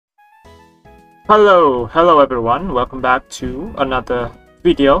Hello everyone, welcome back to another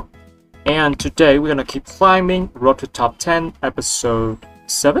video. And today we're gonna keep climbing Road to Top 10, episode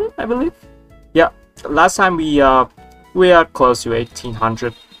 7, I believe. Yeah, last time we are close to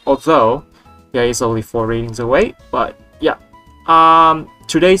 1800, although yeah, it's only 4 ratings away, but yeah.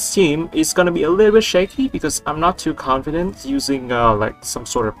 Today's team is gonna be a little bit shaky because I'm not too confident using like some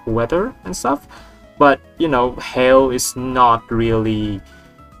sort of weather and stuff. But you know, hail is not really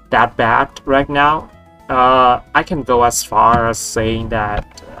that bad right now. I can go as far as saying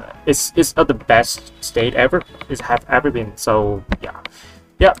that it's the best state ever it have ever been. So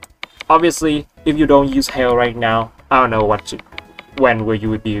yeah. Obviously, if you don't use hail right now, I don't know when will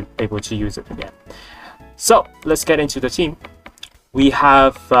you be able to use it again. So let's get into the team. We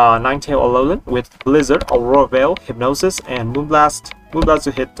have Ninetale Alolan with Blizzard, Aurora Veil, Hypnosis, and Moonblast. Moonblast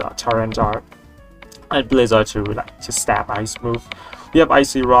to hit Charizard, and Blizzard to stab Ice move. We have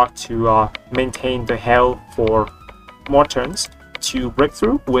Icy Rock to maintain the hail for more turns. To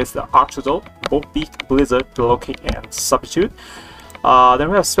Breakthrough with Octodole, Bolt Beak, Blizzard to locate and substitute. Then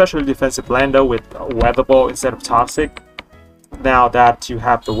we have Specially Defensive Lando with Weather Ball instead of Toxic. Now that you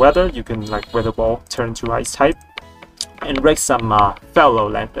have the weather, you can like Weather Ball turn to Ice type and break some fellow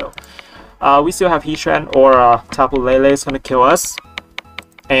Lando. We still have Heatran or Tapu Lele is gonna kill us,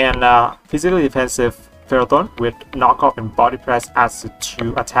 and Physically Defensive Ferrothorn with Knockoff and Body Press adds the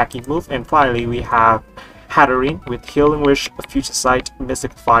 2 attacking move. And finally we have Hatterene with Healing Wish, Future Sight,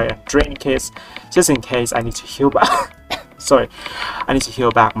 Mystic Fire, and Draining Kiss, just in case I need to heal back. Sorry, I need to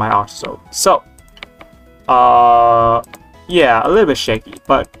heal back my Octodole. So, yeah, a little bit shaky,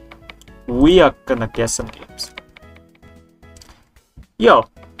 but we are gonna get some games. Yo,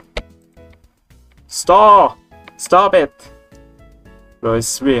 stop it, bro.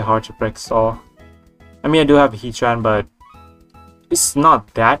 It's really hard to break stall. I mean, I do have a Heatran, but it's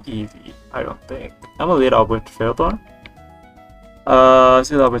not that easy, I don't think. I'm gonna lead up with Ferrothorn.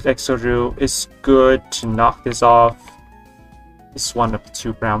 Lead up with Exodru. It's good to knock this off. It's one of the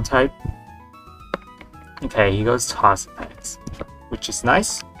 2 ground type. Okay, he goes Toss Attacks, which is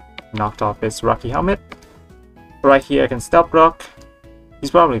nice. Knocked off his Rocky Helmet. Right here I can Stealth Rock. He's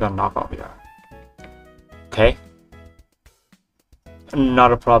probably gonna knock off here. Okay.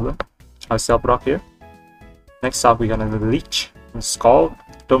 Not a problem. I'll Stealth Rock here. Next up, we're gonna Leech and Scald.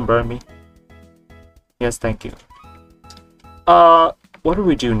 Don't burn me. Yes, thank you. What do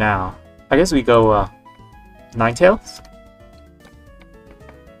we do now? I guess we go Ninetales.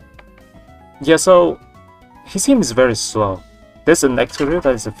 Yeah, so his team is very slow. There's a Nectarine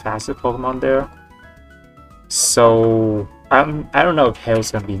that is the fastest Pokemon there. So I don't know if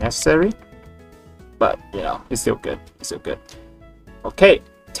Hail's gonna be necessary, but you know, it's still good. It's still good. Okay,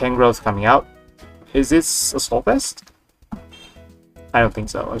 Tangrowth coming out. Is this a Soul Fest? I don't think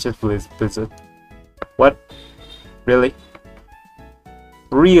so. It's just Blizzard. What? Really?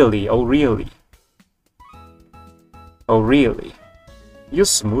 Really? Oh really? Oh really? You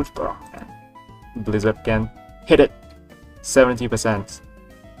smooth bro, man. Blizzard can hit it. 70%.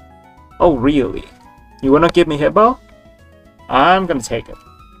 Oh really? You wanna give me Hippo? I'm gonna take it.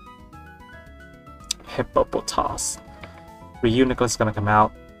 Hippopotas. Reunicle is gonna come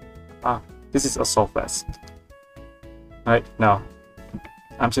out. Ah, this is Assault Vest. Right? No.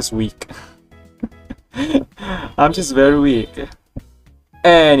 I'm just weak. I'm just very weak.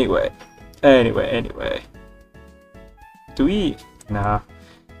 Anyway. Do we? Nah.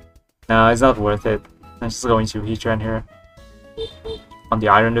 Nah, it's not worth it. I'm just going to Heatran here. On the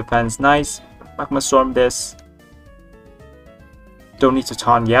Iron Defense. Nice. Magma Storm this. Don't need to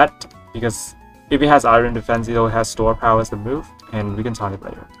taunt yet, because if it has Iron Defense, it only has Store Power as the move, and we can taunt it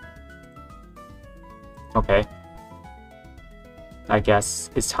later. Okay. I guess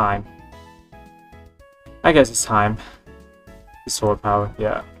it's time. It's Sword Power,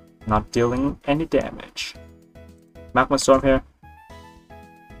 yeah. Not dealing any damage. Magma Storm here.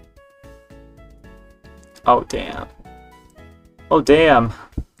 Oh damn. Oh damn.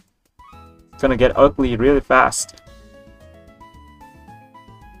 It's gonna get ugly really fast.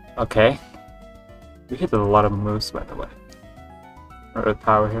 Okay. We hit a lot of moves, by the way. Earth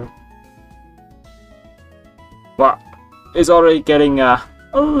Power here. Wow. It's already getting a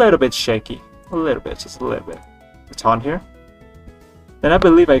little bit shaky. A little bit, just a little bit. The taunt here. Then I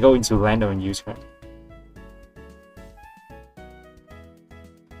believe I go into Lando and use her.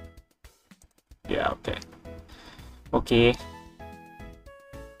 Yeah, okay. Okay.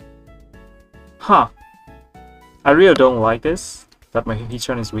 Huh. I really don't like this. That my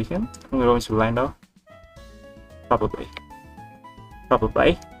Heatran is weakened. I'm going to Lando. Probably.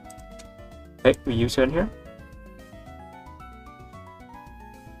 Okay, we U-turn here.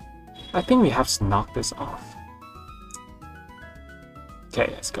 I think we have to knock this off. Okay,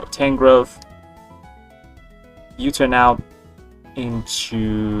 let's go. 10 growth. U-turn out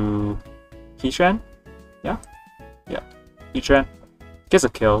into Heatran. Yeah? Yeah. Heatran. Gets a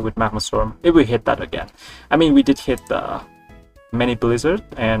kill with Magma Storm. If we hit that again. I mean, we did hit the Mini Blizzard,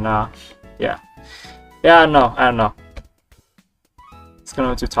 and yeah. Yeah, I don't know. It's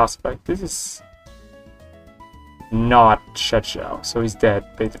going to toss it back. This is not Shed Shell, so he's dead,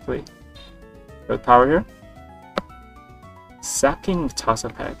 basically. Good power here. Sacking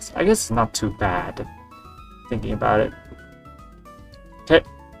toss-up hex. I guess it's not too bad, thinking about it. Okay.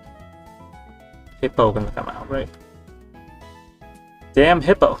 Hippo gonna come out, right? Damn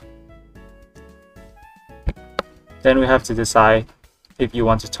Hippo. Then we have to decide if you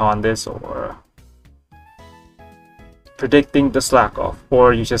want to taunt this or predicting the slack off,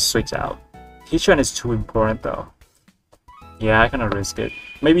 or you just switch out. Heatran is too important though. Yeah, I cannot risk it.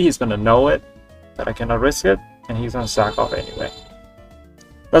 Maybe he's gonna know it, but I cannot risk it, and he's gonna slack off anyway.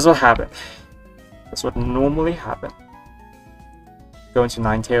 That's what happened. That's what normally happens. Going to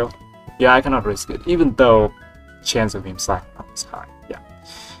Ninetale. Yeah, I cannot risk it, even though chance of him slacking off is high. Yeah.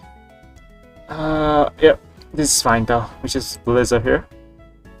 Yeah, this is fine though. We just Blizzard here.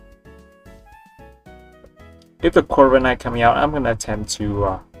 If the Corviknight coming out, I'm gonna attempt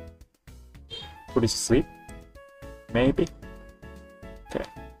to put it to sleep. Maybe. Okay.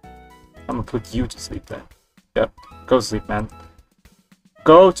 I'm gonna put you to sleep then. Yep. Go to sleep, man.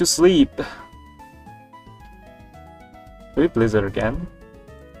 Go to sleep. Do we Blizzard again?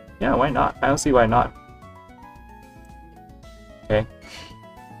 Yeah, why not? I don't see why not. Okay.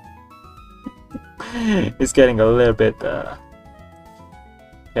 It's getting a little bit okay,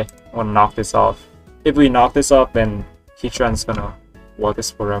 I wanna knock this off. If we knock this off, then Heatran's gonna walk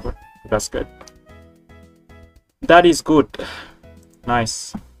this forever. That's good. That is good.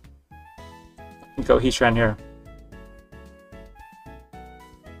 Nice. We go Heatran here.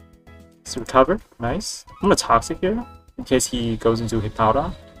 Let's recover. Nice. I'm gonna Toxic here in case he goes into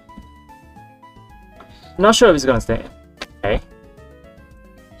Hippowdon. Not sure if he's gonna stay. Okay.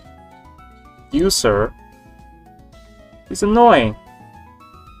 You, sir. He's annoying.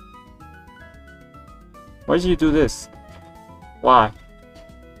 Why did you do this? Why?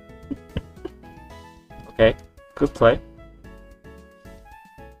 Okay. Good play.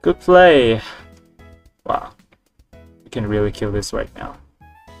 Good play. Wow. We can really kill this right now.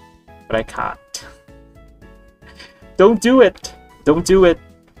 But I can't. Don't do it! Don't do it!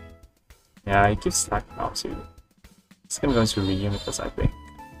 Yeah, he keeps slacking off too. He's gonna go into reunit this, I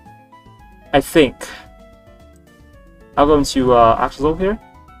think. I'll go into Axel here.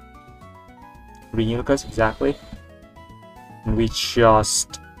 Reunicus, exactly. And we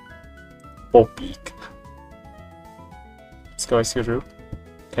just Volbeak. Let's go Excadrill.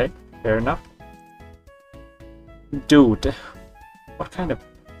 Okay, fair enough. Dude, what kind of...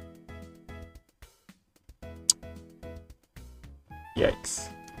 Yikes.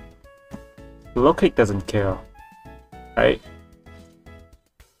 Low kick doesn't kill, right?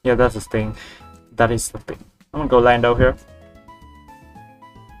 Yeah, that's the thing. That is the thing. I'm gonna go Lando here.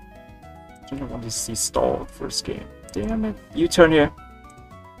 I don't want to see stall first game. Damn it. You turn here.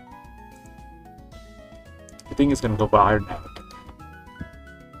 I think it's gonna go for Iron Hand.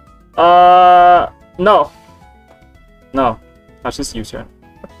 No. No. I'll just U-turn.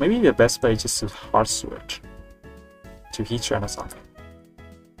 Maybe the best play is just to hard switch to Heatran or something.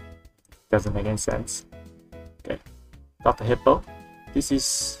 Doesn't make any sense. Okay. Got the Hippo. This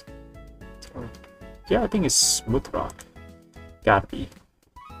is... Yeah, I think it's Smooth Rock. Gotta be.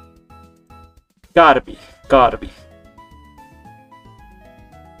 Gotta be. Gotta be.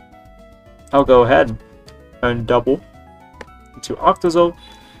 I'll go ahead and double into Octazole.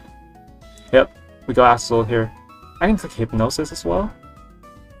 Yep, we got Axel here. I can click Hypnosis as well.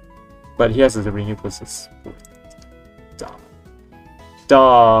 But he has the Renew Blizzards. Dumb.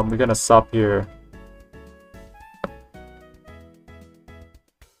 Dumb. We're gonna sub here.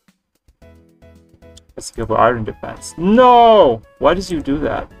 Let's go for Iron Defense. No! Why did you do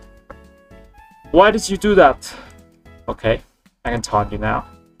that? Why did you do that? Okay, I can taunt you now.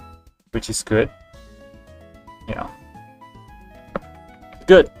 Which is good. You know.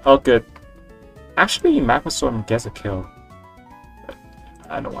 Good. Oh, good. Actually, Magma Storm gets a kill. But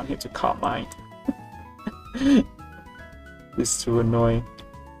I don't want him to caught mine. This is too annoying.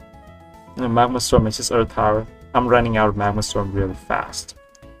 And Magma Storm is just Earth Tower. I'm running out of Magma Storm really fast.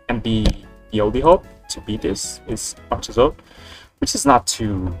 And the only hope to beat this is Octazole, which is not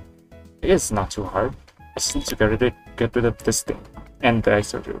too... It's not too hard. I just need to get rid of this thing and the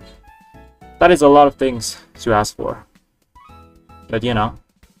Excadrill. That is a lot of things to ask for. But you know,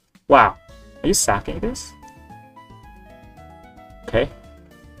 Wow. Are you sacking this? Okay.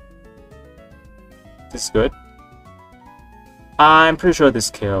 This is good. I'm pretty sure this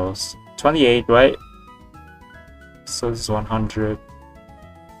kills. 28, right? So this is 100.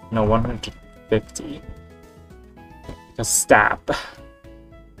 No, 150. Just stab.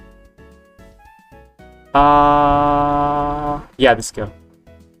 Yeah, this kill.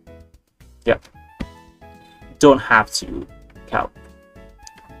 Yep. Don't have to count.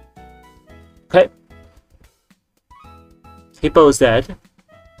 Okay. Hippo is dead.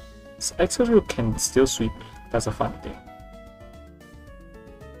 So Exoru can still sweep. That's a fun thing.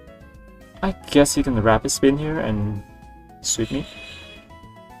 I guess he can rapid spin here and sweep me.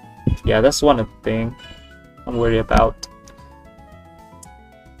 Yeah, that's one thing I'm worried about.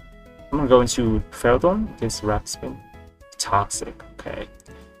 I'm gonna go into Ferrodon. This rapid spin. Toxic. Okay.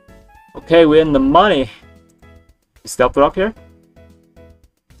 Okay, we're in the money. Stealth rock here.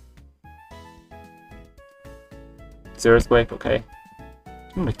 It's earthquake. Okay.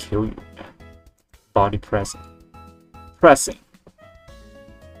 I'm gonna kill you. Body pressing. Pressing.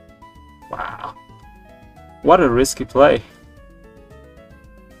 Wow. What a risky play.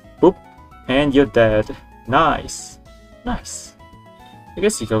 Boop. And you're dead. Nice. Nice. I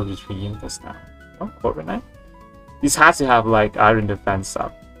guess you go to 3 units now. Oh, overnight. This has to have like iron defense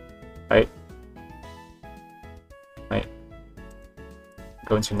up. Right? Wait.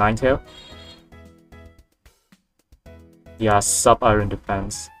 Go into Ninetail. Yeah, sub iron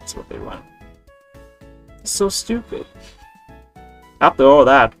defense. That's what they run. It's so stupid. After all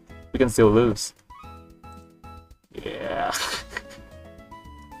that, we can still lose. Yeah.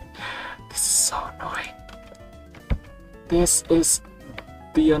 This is so annoying. This is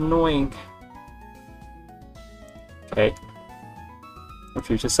the annoying. Okay. The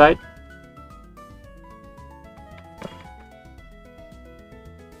future sight.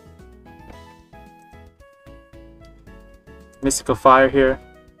 Mystical fire here.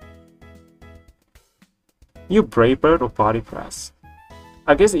 You Brave Bird or Body Press?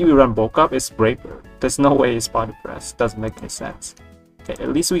 I guess if you run bulk up, it's Brave Bird. There's no way it's Body Press. Doesn't make any sense. Okay,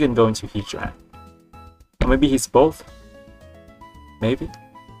 at least we can go into Heatran. Or maybe he's both. Maybe.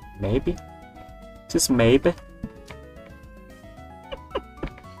 Maybe. Just maybe.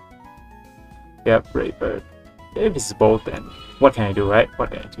 Yeah, Brave Bird. If it's both, then what can I do, right? What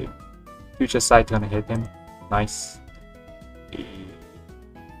can I do? Future Sight gonna hit him. Nice.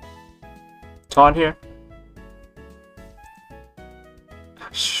 Taunt here.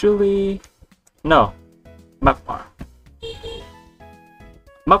 Actually, no. Magmar.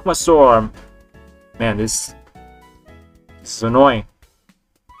 Magma Storm. Man, this is annoying.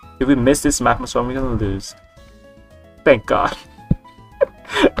 If we miss this Magma Storm, we're gonna lose. Thank God.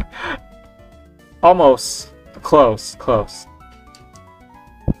 Almost. Close. Close.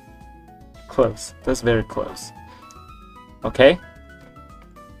 Close. That's very close. Okay.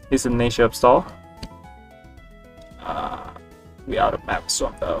 Is the nature of stall? We out of Magma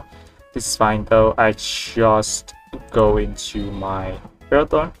Storm though. This is fine though. I just go into my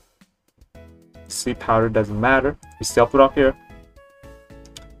Ferrothorn. Sleep powder doesn't matter. We still put up here.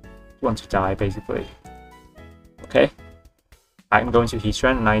 Want to die basically. Okay. I can go into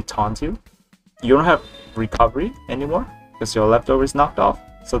Heatran and I taunt you. You don't have recovery anymore because your leftover is knocked off.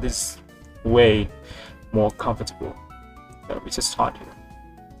 So this is way more comfortable. So we just taunt you.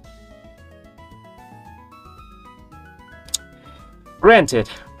 Granted,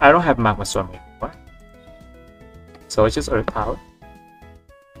 I don't have Magma Storm anymore. So it's just Earth Power.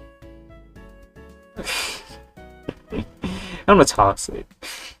 I'm a toxic.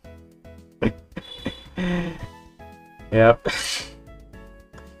 Yep. This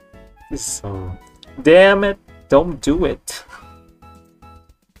is so... Damn it! Don't do it!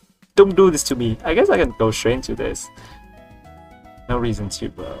 Don't do this to me. I guess I can go straight into this. No reason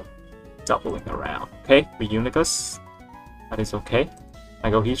to doubling around. Okay, we Unicus. That is okay. I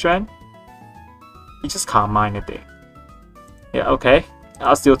go Heatran. He just can't mind a thing. Yeah, okay.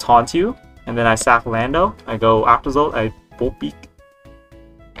 I'll still taunt you. And then I sack Lando. I go Octozolt. I Bolt Beak.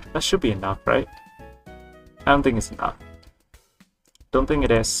 That should be enough, right? I don't think it's enough. Don't think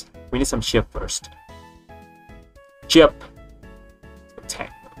it is. We need some chip first. Chip!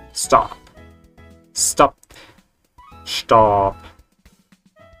 Attack. Stop. Stop. Stop.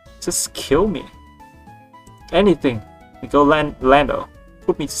 Just kill me. Anything. We go Lando.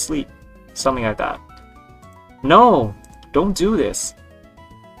 Put me to sleep. Something like that. No! Don't do this.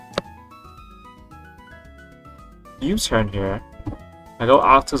 U-turn here. I go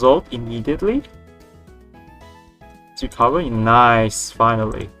Octozolt immediately. To cover. Nice.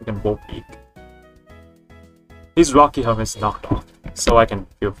 Finally. We can Bolt Peak. His Rocky Helmet is knocked off. so I can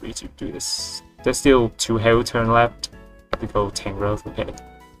feel free to do this. There's still 2 hell turn left to go 10 growth. Okay.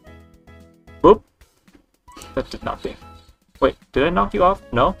 Whoop. That did nothing. Wait, did I knock you off?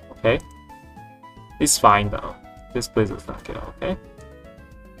 No? Okay. It's fine though. This blizzard's not good, okay?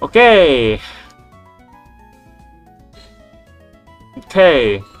 Okay!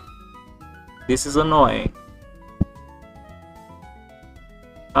 Okay. This is annoying.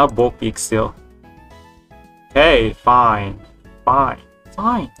 I'll bulk peak still. Okay, fine. Fine.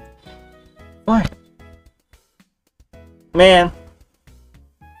 Fine. Fine. Man.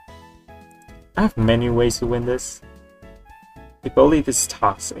 I have many ways to win this. If only this is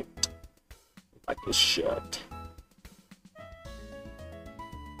toxic. Like this shit.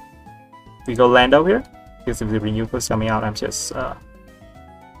 We go land out here? Because if the renew is coming out, I'm just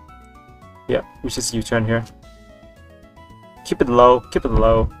yeah, we just U-turn here. Keep it low, keep it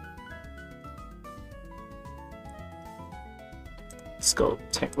low. Let's go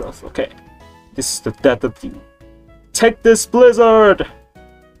tank growth. Okay. This is the death of you. Take this blizzard!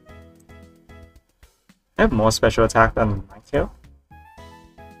 I have more special attack than Ninetail.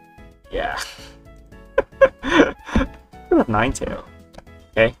 Yeah. Look at Ninetail.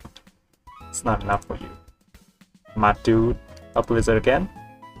 Okay. It's not enough for you. My dude. A blizzard again.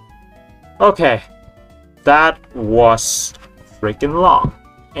 Okay. That was freaking long.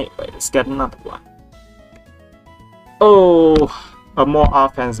 Anyway, let's get another one. Oh, a more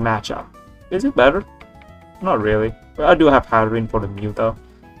offense matchup. Is it better? Not really. But I do have Halloween for the Mew though.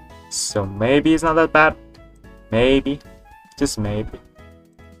 So maybe it's not that bad. Maybe. Just maybe.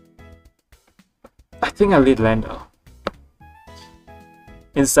 I think I lead Lando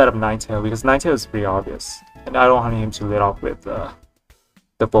instead of Ninetail because Ninetail is pretty obvious. And I don't want him to lead off with the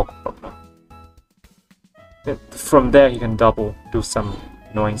Vocal problem. From there he can double, do some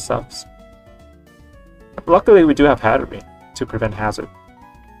annoying stuff. Luckily we do have Hatterene to prevent hazard.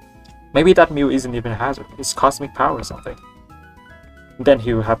 Maybe that Mew isn't even hazard, it's cosmic power or something. Then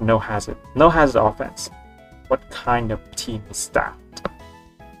he will have no hazard. No hazard offense. What kind of team is that?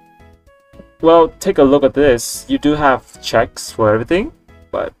 Well, take a look at this. You do have checks for everything,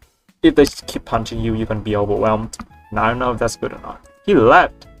 but if they keep punching you, you're gonna be overwhelmed. And I don't know if that's good or not. He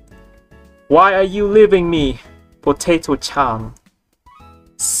left. Why are you leaving me? Potato-chan.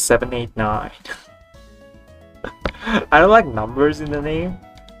 789. I don't like numbers in the name.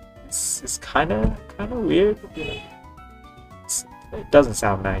 It's kind of weird. You know? It doesn't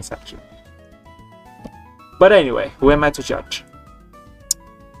sound nice actually. But anyway, who am I to judge?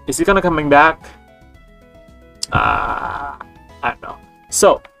 Is he gonna coming back? I don't know.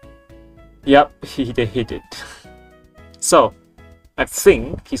 So, yep, he did. So, I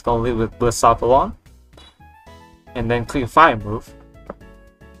think he's gonna leave with Blizzopalon. And then click a fire move.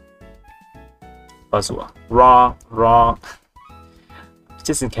 Buzzwa. Wrong.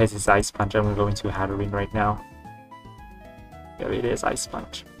 Just in case it's Ice Punch, I'm going to Hatterene right now. Yeah, it is Ice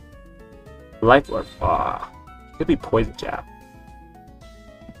Punch. Life Orb. Could be Poison Jab.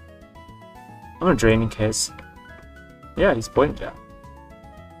 I'm gonna Draining Kiss. Yeah, he's Poison Jab.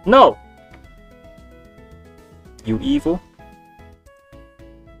 No! You evil.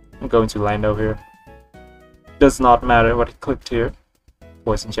 I'm going to land over here. Does not matter what I clicked here.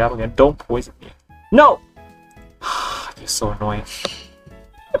 Poison Jab again. Don't poison me. No! You're so annoying.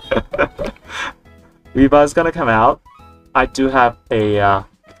 Revive's gonna come out. I do have a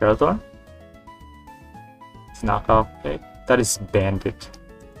Ferrothorn. It's knockoff. Okay. That is Bandit.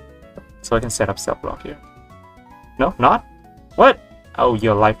 So I can set up Stealth Rock here. No, not? What? Oh,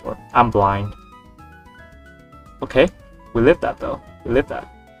 you're Life Orb. I'm blind. Okay. We live that though. We live that.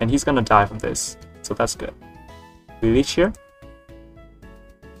 And he's gonna die from this. So that's good. We reach here?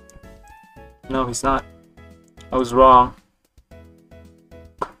 No, he's not. I was wrong.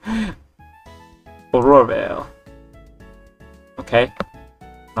 Aurora Veil. Okay.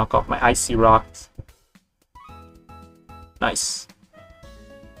 Knock off my Icy Rocks. Nice.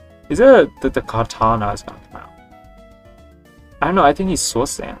 Is it the Katana is gonna come out? I don't know, I think he's Sword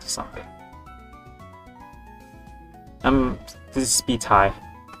Sand or something. This is speed high.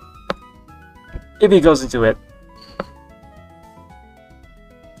 If he goes into it.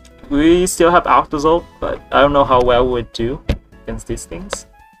 We still have Octazol, but I don't know how well we would do against these things.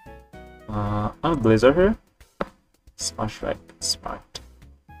 I'm a Blizzard here. Smart Strike. Smart.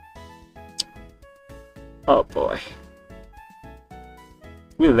 Oh boy.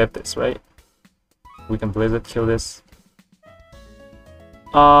 We live this, right? We can Blizzard kill this.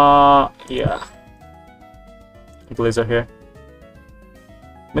 Yeah. Blizzard here.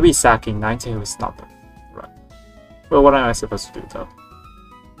 Maybe sacking 90 is not the right. Well, what am I supposed to do though?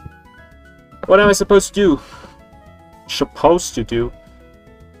 What am I supposed to do? supposed to do.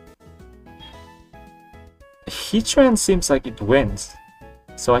 Heatran seems like it wins,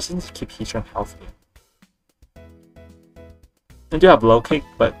 so I just need to keep Heatran healthy. I do have low kick,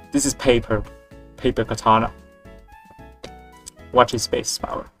 but this is paper katana. Watch his base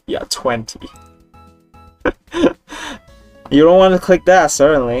power. Yeah, 20. You don't want to click that,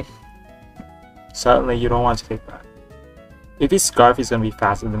 certainly. Certainly, you don't want to click that. If he's Scarf, he's gonna be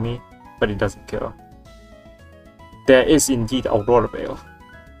faster than me, but he doesn't kill. There is indeed Aurora Veil.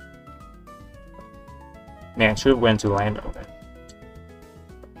 Man, should have went to Lando then.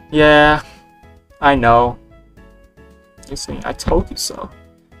 Yeah, I know. You see, I told you so.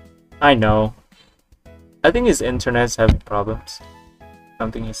 I know. I think his internet's having problems. I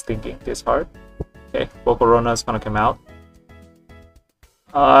don't think he's thinking this hard. Okay, Volcarona is gonna come out.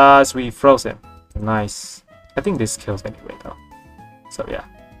 So we froze him. Nice. I think this kills anyway though. So yeah.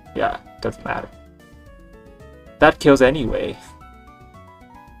 Yeah, doesn't matter. That kills anyway.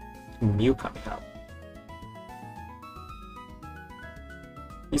 Mew coming out.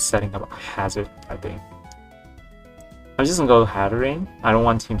 He's setting up a hazard, I think. I'm just gonna go Hattering. I don't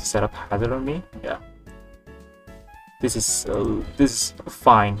want him to set up hazard on me. Yeah. This is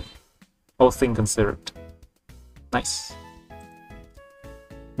fine. All thing considered. Nice.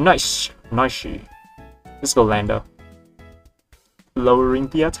 Nice. Nice. Let's go Lando. Lowering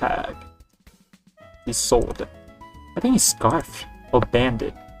the attack. His sword. I think he's Scarf or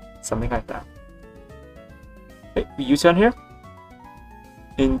Bandit. Something like that. Hey, U-turn here.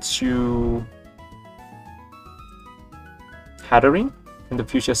 Into Hattering, and the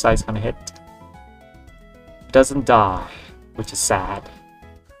future side's gonna hit. It doesn't die, which is sad.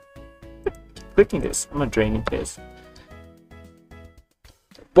 Clicking this, I'm gonna drain this.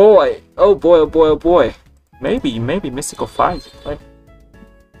 Boy, oh boy, oh boy, oh boy. Maybe Mystical Fight. Right?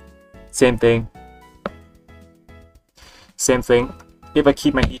 Same thing. Same thing. If I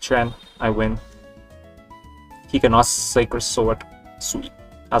keep my Heatran, I win. He cannot Sacred Sword Sweep.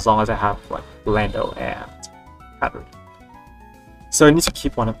 As long as I have like Lando and Hattering. So I need to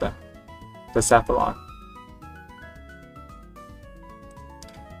keep one of them. The Cephalon.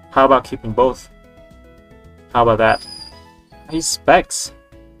 How about keeping both? How about that? He specs.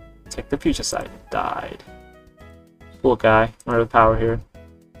 Take the future side. Died. Poor guy. Another power here.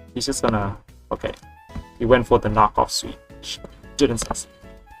 He's just gonna... Okay. He went for the knockoff sweep. Didn't succeed.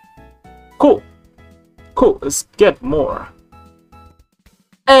 Cool. Cool. Let's get more.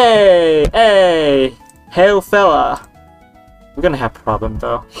 Hey! Hey! Hail fella! We're gonna have a problem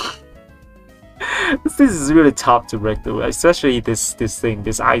though. This is really tough to break through, especially this thing,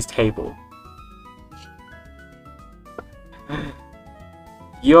 this ice table.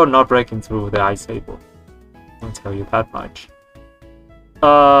 You're not breaking through the ice table. I'll tell you that much.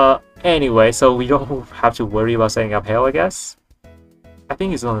 Anyway, so we don't have to worry about setting up Hail, I guess. I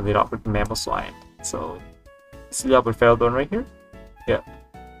think he's gonna lead off with Mamoswine. So, let's lead off with Feldon right here. Yeah.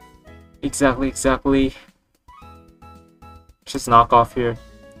 Exactly. Just knock off here.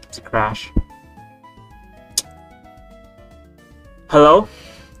 It's a crash. Hello?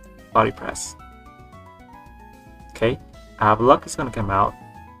 Body press. Okay. Avalok is gonna come out.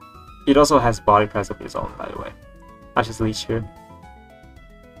 It also has body press of his own, by the way. I'll just leech here.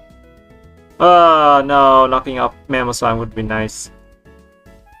 Oh no, knocking up Mamoswine would be nice.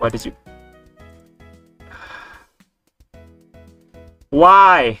 Why did you...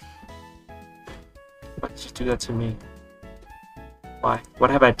 Why? Why did you do that to me? Why? What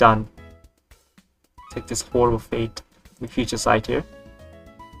have I done? Take this horrible fate. We future sight here.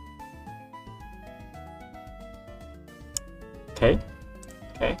 Okay.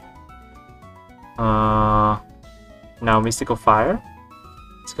 Okay. Now Mystical Fire.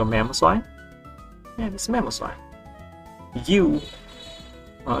 Let's go Mamoswine. Yeah, this is Mamoswine. You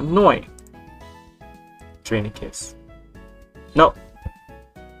are annoying. Draining Kiss. No.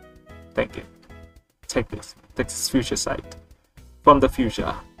 Thank you. Take this. Take this future sight. From the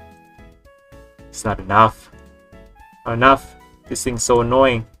future. It's not enough. Not enough. This thing's so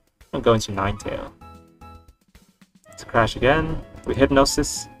annoying. I'm going to Ninetale. Let's crash again. With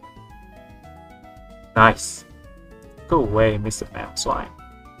Hypnosis. Nice. Go away, Mr. Mamoswine.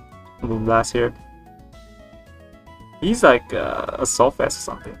 Moonblast here. He's like a Soul Fest or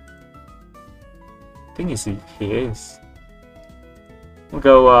something. I think he is. We'll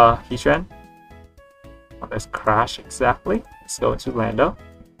go Heatran. Oh, let's crash exactly. Let's go into Lando.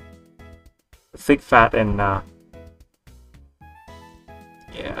 Thick Fat and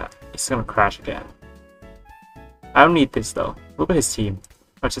yeah, he's gonna crash again. I don't need this though. Look at his team.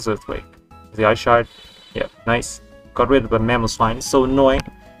 Not just Earthquake. The Ice Shard. Yep, nice. Got rid of the Mamoswine. It's so annoying.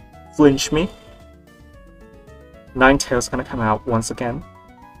 Flinch me. Ninetales gonna come out once again.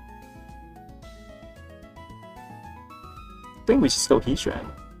 I think we should go Heatran.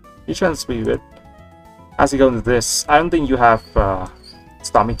 Heatran's pretty good. As you go into this, I don't think you have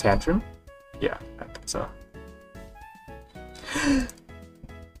Stormy Tantrum. Yeah, I think so.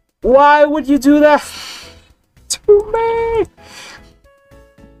 Why would you do that to me?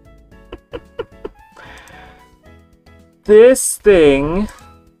 This thing.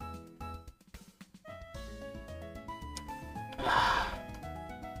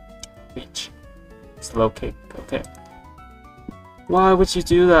 Reach. Slow kick. Okay. Why would you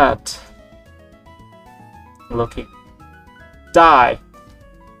do that? Low kick. Die.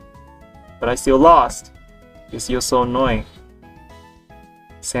 But I still lost. Because you're so annoying.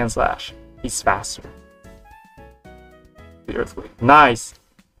 Sand Slash. He's faster. The Earthquake. Nice.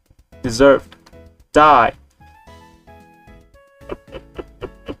 Deserved. Die.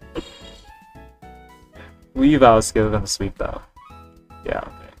 Weavile is still gonna sweep though. Yeah,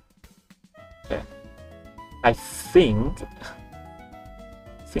 okay. Okay. I think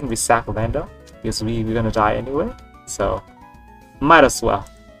we sack Lando because we're gonna die anyway. So might as well.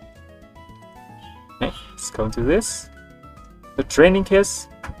 Okay, let's go into this. The Training Kiss.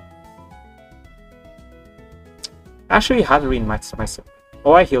 Actually had to read myself.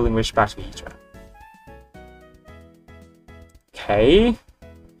 Or I Healing Wish back to Heatran. Okay.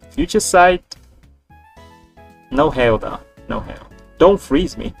 Future Sight. No hail though. No hail. Don't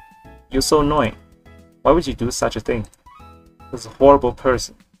freeze me. You're so annoying. Why would you do such a thing? This is a horrible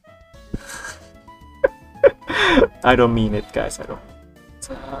person. I don't mean it, guys. I don't.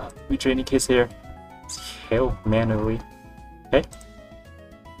 Retraining Kiss here. Let's hail manually. Okay.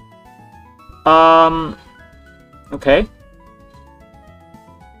 Okay.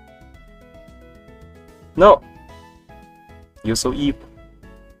 No. You're so evil.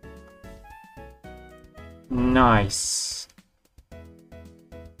 Nice.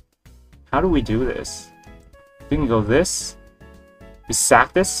 How do we do this? We can go this. We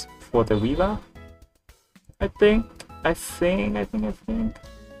sack this for the Weavile. I think.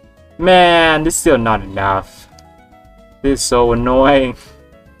 Man, this is still not enough. This is so annoying.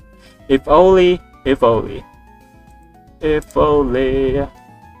 If only. I'm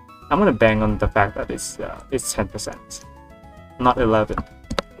gonna bang on the fact that it's 10%, not 11.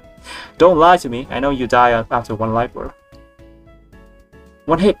 Don't lie to me. I know you die after one life orb.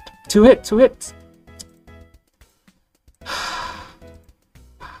 One hit, two hits.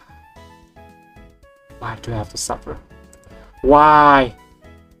 Why do I have to suffer? Why?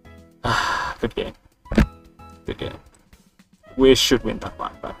 Good game. Good game. We should win that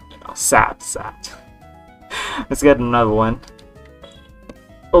one, but you know, sad. Let's get another one.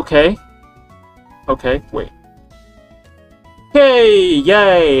 Okay. Okay, wait. Hey!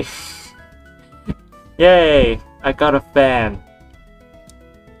 Yay! Yay! I got a fan.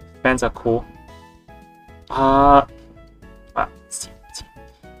 Fans are cool.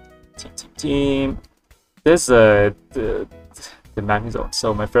 Team. There's the Magnezone,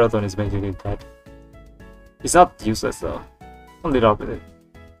 so my Ferrothorn is basically dead. It's not useless though. I'll lead off with it.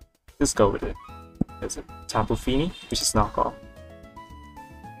 Let's go with it. There's a Tapu Fini, which is knockoff.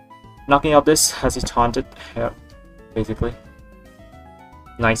 Knocking out this has a taunted hair, basically.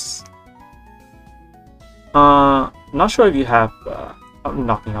 Nice. Not sure if you have I'm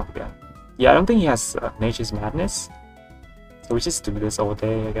knocking up again. Yeah, I don't think he has Nature's Madness. So we just do this all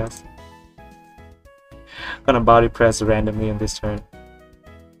day, I guess. Gonna body press randomly on this turn.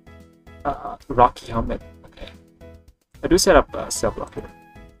 Rocky Helmet. Okay. I do set up Cell Block here.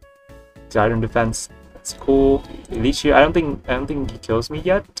 Iron Defense. That's cool. Leech here. I don't think he kills me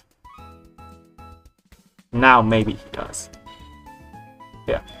yet. Now maybe he does.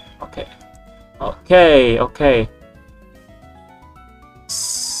 Yeah. Okay. Okay.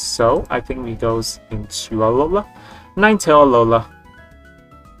 So I think we goes into Alola. Ninetale Alola.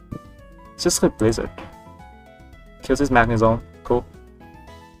 Just click Blizzard. Kills his Magnezone. Cool.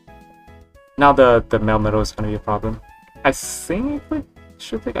 Now the Melmetal is gonna be a problem. I think we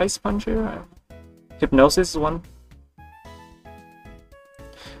should take Ice Punch here. Hypnosis is one.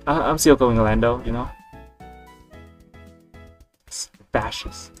 I'm still going Lando, you know.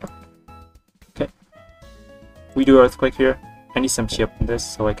 Bashes. Okay. We do Earthquake here. I need some chip in this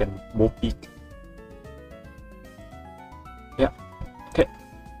so I can Wolf Beak. Yeah. Okay.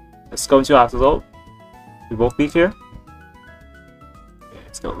 Let's go into Axolotl. We Wolf Beak here. Okay,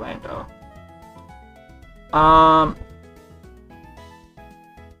 let's go Lando. I'm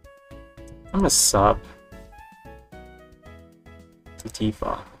gonna sub to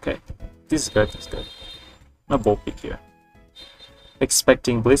Tifa. Okay. This is good, I'm gonna Wolf Beak here.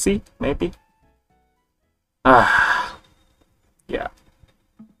 Expecting Blissey, maybe? Ah, yeah.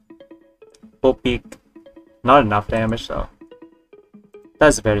 Full peak. Not enough damage though.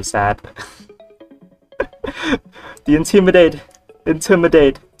 That's very sad. The intimidate.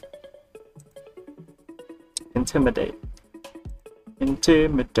 Intimidate. Intimidate.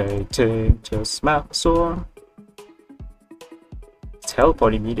 Intimidating. Just mouth sore.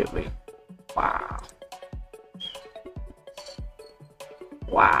 Teleport immediately. Wow.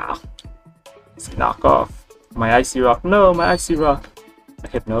 Wow. It's a knockoff. My icy rock. No, my icy rock. A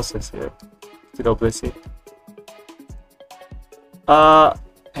hypnosis here. To go Blissey.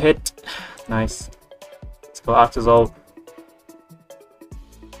 Hit. Nice. Let's go Octazol.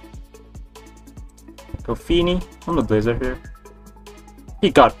 Go Feeny. I'm the Blizzard here. He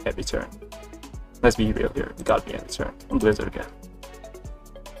got me every turn. Let's be real here. He got me every turn. I'm Blizzard again.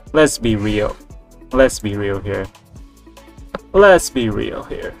 Let's be real. Let's be real here. Let's be real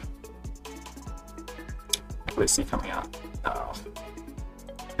here. Blissey coming out. Oh.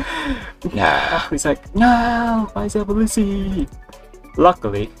 No. He's like, no! Why is that Blissey?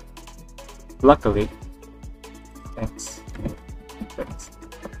 Luckily. Thanks.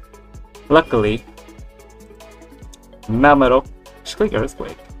 Luckily. Mamadok. Should click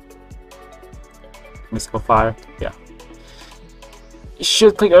Earthquake. Mystical Fire. Yeah. You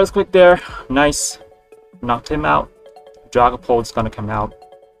should click Earthquake there. Nice. Knocked him out. Dragapult's gonna come out.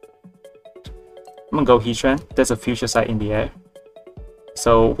 I'm gonna go Heatran. There's a future sight in the air.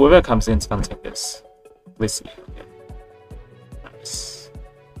 So whoever comes in is gonna take this. Let's see. Okay. Nice.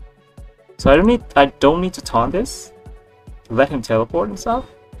 So I don't need to taunt this. Let him teleport himself.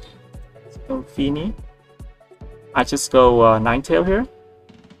 Let's go Feeny. I just go Ninetale here.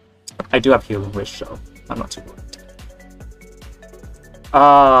 I do have Healing Wish, so I'm not too worried.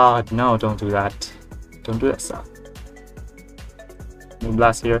 No, don't do that. Don't do that stuff.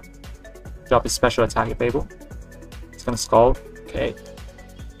 Moonblast here. Drop his special attack at Babel. It's gonna Scald. Okay.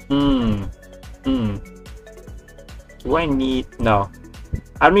 Do I need... No.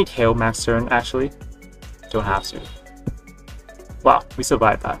 I don't need Hail Max turn, actually. Don't have to. Wow, we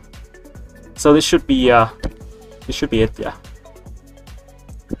survived that. So this should be it, yeah.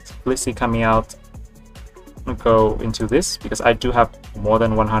 Blissey coming out. I'm gonna go into this, because I do have more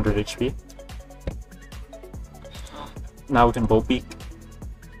than 100 HP. Now we can Bolt Peak.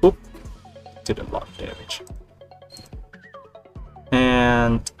 Oop. Did a lot of damage.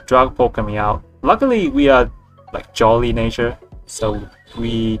 And Dragapult coming out. Luckily, we are like jolly nature, so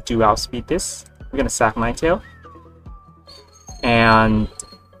we do outspeed this. We're gonna sack Ninetale. And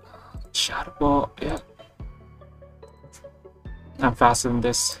Shadow Ball, yeah. I'm faster than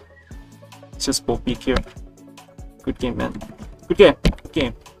this. It's just Bolt Peak here. Good game, man. Good game. Good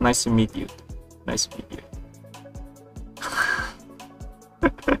game. Nice to meet you. Nice to meet you.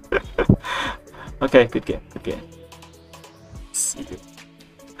 Okay, good game. Good game. See you.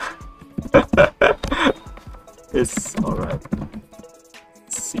 It's alright.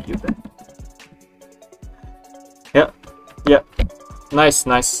 See you then. Yep. Yep. Nice,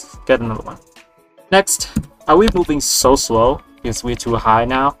 nice. Get another one. Next, are we moving so slow because we're too high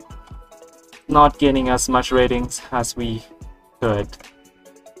now? Not getting as much ratings as we could.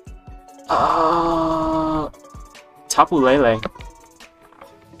 Tapu Lele.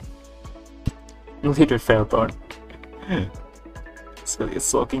 Leader Fairborn. It's really a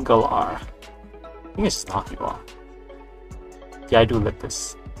Soaking Galar. I think it's just knocking you off. Yeah, I do like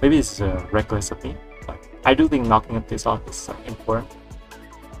this. Maybe this is reckless of me, but I do think knocking this off is important.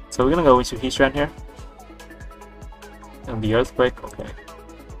 So we're gonna go into Heatran here. And the Earthquake, okay.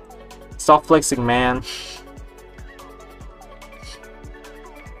 Stop flexing, man.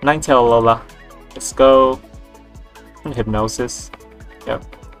 Ninetale Lola. Let's go. And Hypnosis. Yep.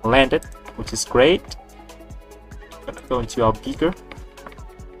 Landed, which is great. Gonna go into our Beaker.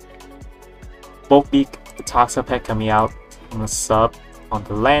 Bolt Beak, the Toxapex coming out on the sub on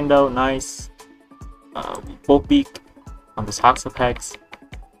the Lando, nice. Bolt Beak on the Toxapex.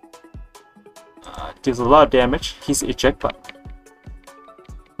 Deals a lot of damage. He's eject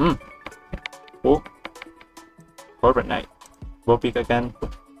button. Cool. Corporate Knight. Bolt Beak again.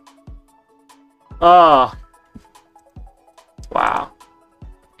 Wow.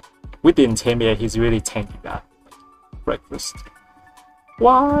 With the Intimidate, he's really tanking that. Breakfast.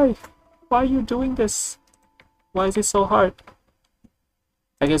 Why? Why are you doing this? Why is it so hard?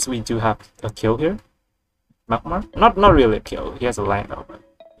 I guess we do have a kill here. Magmar? Not really a kill. He has a land over.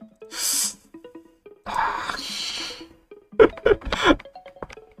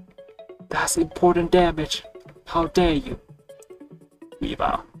 That's important damage. How dare you?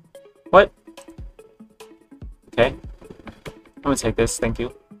 Weavile. What? Okay. I'm gonna take this, thank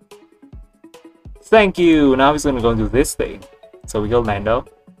you. Thank you! Now he's gonna go do this thing. So we kill Lando.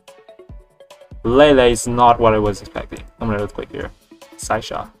 Lele is not what I was expecting. I'm gonna earthquake here. Side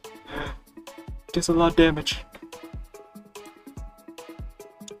shot. Does a lot of damage.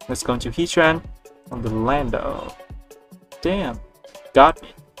 Let's go into Heatran on the Lando. Damn. Got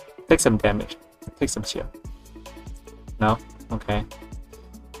me. Take some damage. Take some shield. No? Okay.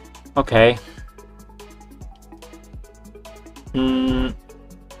 Okay.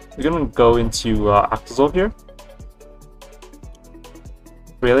 We're gonna go into Octazol here.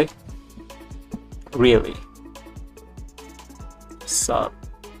 Really? Really? Sup?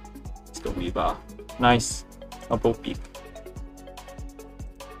 Let's go Weeba. Nice. Double peak.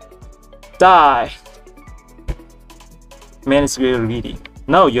 Die! Man is really greedy.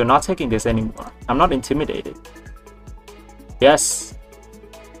 No, you're not taking this anymore. I'm not intimidated. Yes.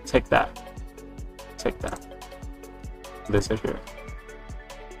 Take that. Take that. Blizzard here.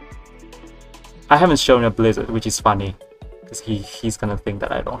 I haven't shown a Blizzard, which is funny. Because he's gonna think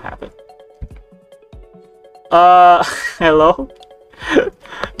that I don't have it. Hello?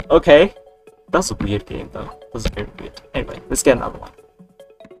 Okay. That's a weird game though. That's very weird. Anyway, let's get another one.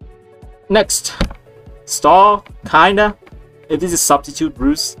 Next. Stall, kinda. If this is substitute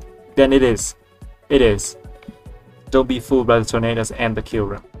Bruce, then it is. It is. Don't be fooled by the tornadoes and the kill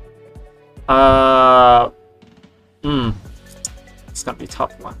room. It's gonna be a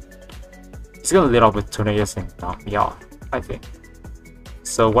tough one. It's gonna lead off with tornadoes and knock me off, I think.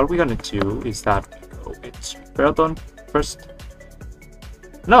 So what we're gonna do is that we go into Ferrothorn first.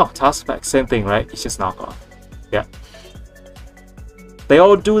 No, Tossback, same thing, right? It's just knock off. Yeah. They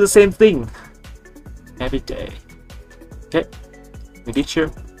all do the same thing every day. Okay, we did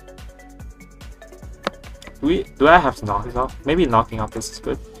here. Do I have to knock this off? Maybe knocking off this is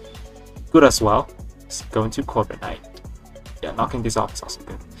good. Good as well. Let's go into Corporate Knight. Yeah, knocking this off is also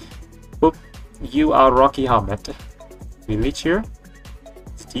good. Boop. You are Rocky Helmet. We reach here.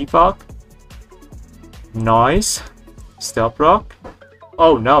 Defog. Noise. Stealth Rock.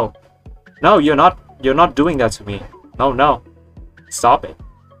 Oh no. No, you're not doing that to me. No, no. Stop it.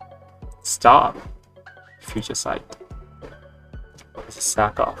 Stop. Future Sight. Let's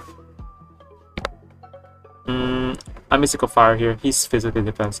sack off. I'm Mystical Fire here. He's physically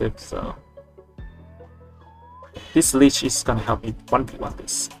defensive, so this leech is gonna help me 1v1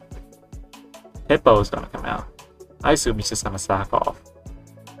 this. Hippo is gonna come out. I assume he's just gonna slack off.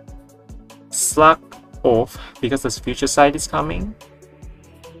 Slack off because this Future Sight is coming.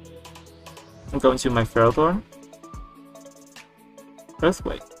 I'm going to my Ferrothorn.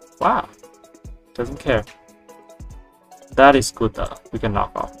 Earthquake. Wow. Doesn't care. That is good though. We can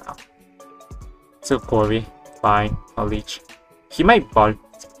knock off now. So Corey. Fine. I'll leech. He might body.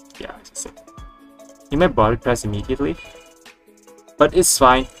 Yeah, I just say. He might body press immediately. But it's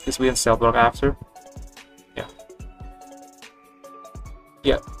fine because we can Stealth Block after. Yeah.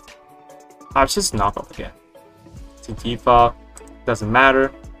 Yeah. I'll just knock off again. To default. Doesn't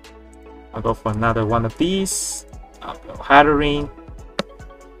matter. I'll go for another one of these. I'll go Hatterene.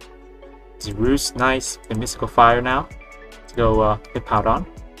 Roost, nice. The Mystical Fire now. Let's go hit Powdon.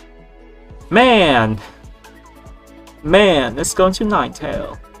 Man! Man, let's go into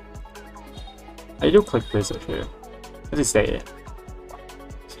Ninetale. I do click Blizzard here. Let's just say it.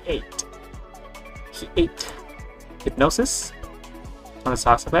 He ate. He ate. Hypnosis. On the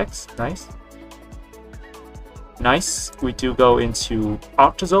Sox effects. Nice. Nice. We do go into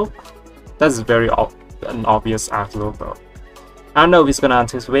Octazol. That's very an obvious Octazol though. I don't know if he's gonna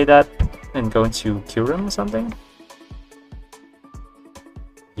anticipate that and go into Kyurem or something.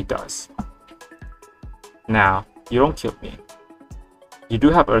 He does. Now, you don't kill me. You do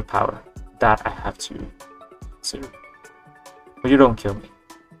have Earth Power. That I have to consider. But you don't kill me.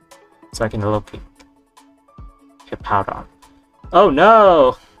 So I can locate. Hit Powdon. Oh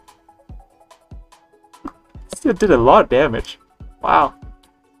no! Still did a lot of damage. Wow.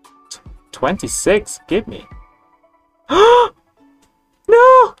 26, give me.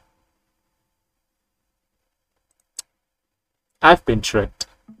 No! I've been tricked.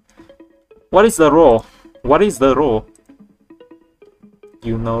 What is the rule? What is the rule?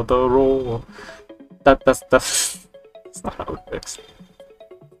 You know the rule. That's not how it works.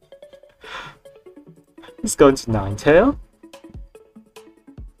 Let's go into Ninetale.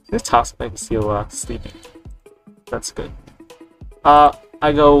 This Tossback is still sleeping. That's good.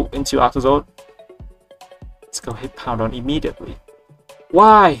 I go into Octazol. Let's go hit Powdon immediately.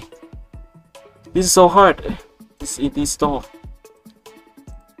 Why? This is so hard. This stall.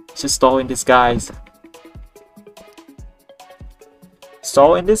 Just stall in disguise.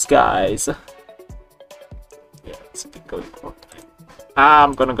 Stall in disguise. Yeah, it's a bit good.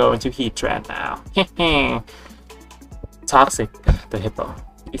 I'm gonna go into Heatran now. Toxic, the hippo.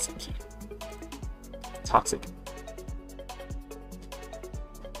 It's a key. Toxic.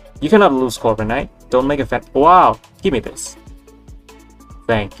 You cannot lose Corbin, right? Don't make a fan. Wow, give me this.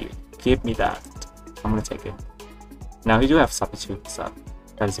 Thank you. Give me that. I'm gonna take it. Now you do have substitute, so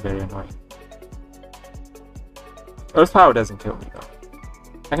that is very annoying. Earth power doesn't kill me though.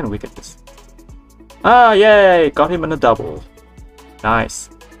 I can weaken this. Ah, yay! Got him in a double. Nice.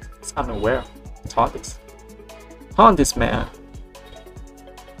 It's unaware. Taunt this. Taunt this man.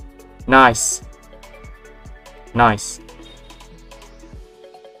 Nice. Nice.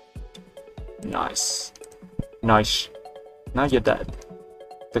 Nice. Nice. Now you're dead.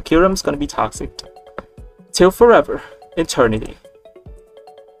 The Kyurem's gonna be toxic. Till forever. Eternity.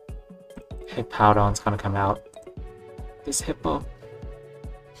 Hippowdon's gonna come out. This hippo.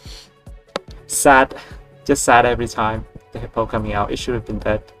 Sad. Just sad every time. The hippo coming out. It should have been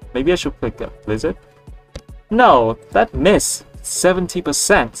dead. Maybe I should click the blizzard. No, that miss.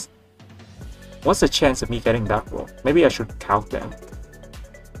 70%. What's the chance of me getting that roll? Maybe I should count them.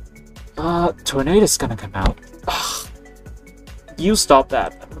 Tornado's gonna come out. Ugh. You stop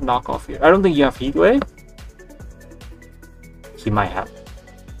that. Knock off here. I don't think you have heat wave. He might have.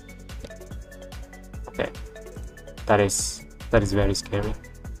 Okay. That is very scary.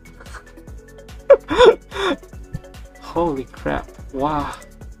 Holy crap. Wow.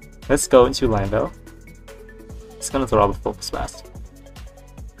 Let's go into Lando. It's gonna throw up a focus blast.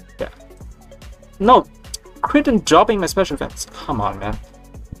 Yeah. No! Crit and dropping my special defense. Come on, man.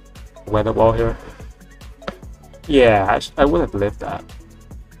 Weather wall here. Yeah, I would have lived that.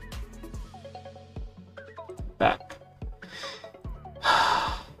 Back.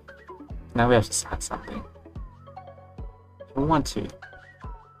 Now we have to sack something. I don't want to.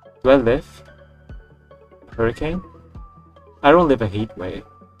 Do I live? Hurricane? I don't live a heat wave,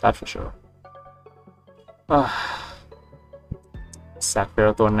 that's for sure. Sack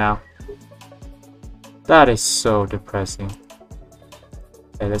Ferrothorn now. That is so depressing.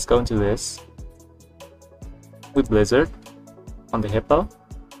 Okay, let's go into this. With Blizzard on the hippo.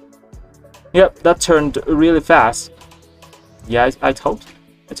 Yep, that turned really fast. Yeah, I told you.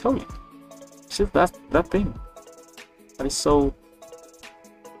 I told you. It's just that thing. That is so...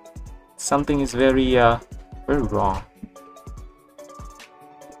 Something is very wrong.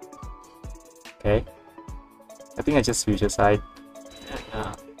 Okay. I think I just future side.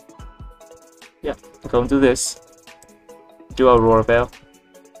 Yeah, go into this. Do a Roar Veil.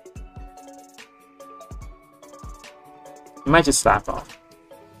 You might just slap off.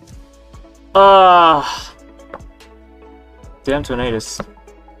 Damn tornadoes.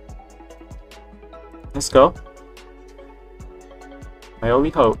 Let's go. My only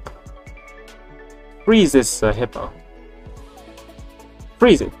hope. Freeze this hippo.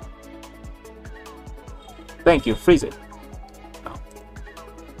 Freeze it. Thank you, freeze it. No.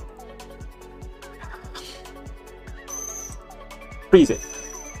 Freeze it.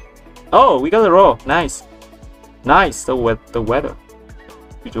 Oh, we got a roll. Nice. Nice. The weather.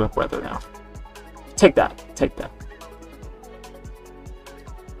 We do have weather now. Take that. Take that.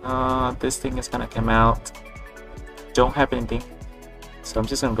 This thing is gonna come out. Don't have anything. So I'm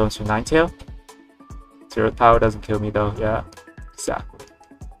just gonna go into Ninetail. Zero power doesn't kill me though. Yeah. Exactly.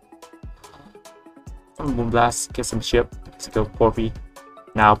 Moonblast, get some chip to kill Corby.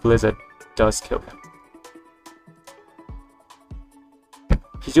 Now Blizzard does kill him.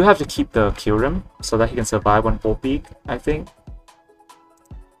 You do have to keep the Kyurem so that he can survive on full peak, I think.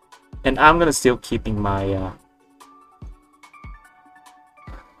 And I'm gonna still keeping my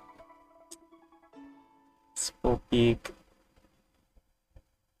full peak.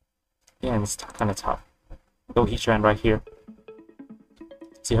 Yeah, and it's kind of tough. Go Heatran right here.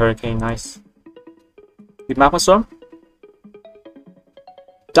 See Hurricane, nice. With Magma Storm?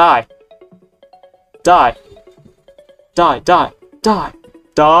 Die! Die! Die! Die! Die!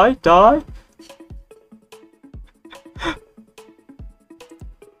 Die! Die!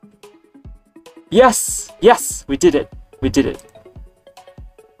 Yes! Yes! We did it! We did it!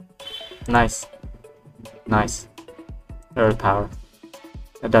 Nice. Nice. Earth Power.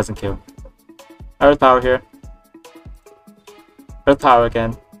 That doesn't kill. Earth Power here. Earth Power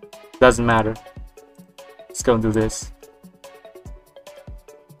again. Doesn't matter. Let's go and do this.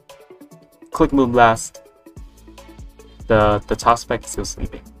 Click Moonblast. The Toxpack is still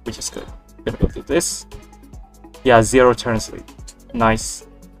sleeping, which is good. Gonna go do this. Yeah, 0 turn sleep. Nice.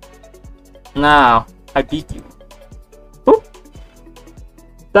 Now, I beat you. Boop.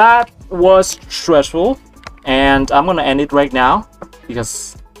 That was stressful, and I'm gonna end it right now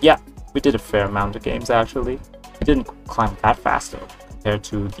because, yeah, we did a fair amount of games actually. We didn't climb that fast though compared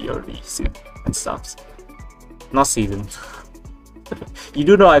to the early season. and stuff. Not season. You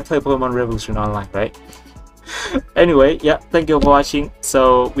do know I play Pokemon Revolution online, right? Anyway, yeah, thank you for watching.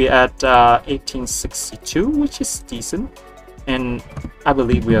 So we're at 1862, which is decent. And I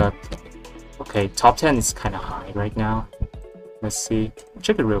believe we are... Okay, top 10 is kind of high right now. Let's see.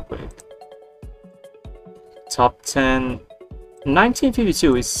 Check it real quick. Top 10...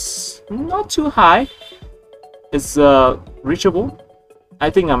 1952 is not too high. It's reachable. I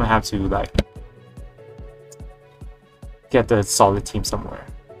think I'm gonna have to like get the solid team somewhere.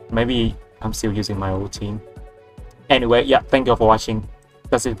 Maybe I'm still using my old team. Anyway, yeah, thank you all for watching.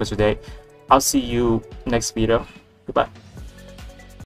 That's it for today. I'll see you next video. Goodbye.